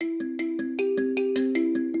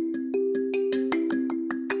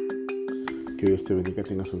Que Dios te bendiga, que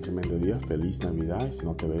tengas un tremendo día. Feliz Navidad. Y si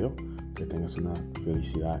no te veo, que tengas una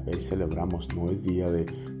felicidad. Hoy celebramos, no es día de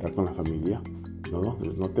estar con la familia.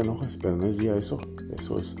 No te enojes, pero no es día de eso.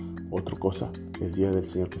 Eso es otra cosa. Es día del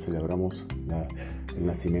Señor que celebramos el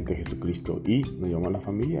nacimiento de Jesucristo. Y nos llamamos a la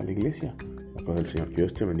familia, a la iglesia. La cosa del Señor. Que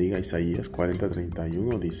Dios te bendiga. Isaías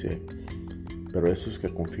 40:31 dice: pero esos que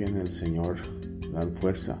confían en el Señor dan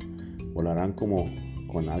fuerza. Volarán como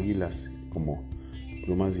con águilas, como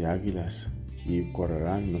plumas de águilas, y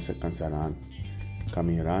correrán y no se cansarán,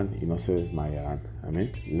 caminarán y no se desmayarán.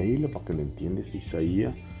 Amén. Léelo para que lo entiendas.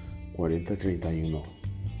 Isaías 40:31.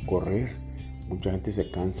 Correr. Mucha gente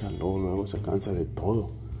se cansa, luego se cansa de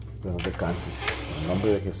todo, pero no te canses. En el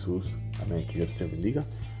nombre de Jesús. Amén. Que Dios te bendiga.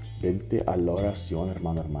 Vente a la oración,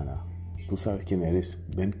 hermano, hermana. Tú sabes quién eres.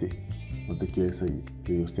 Vente. No te quedes ahí.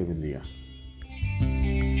 Que Dios te bendiga.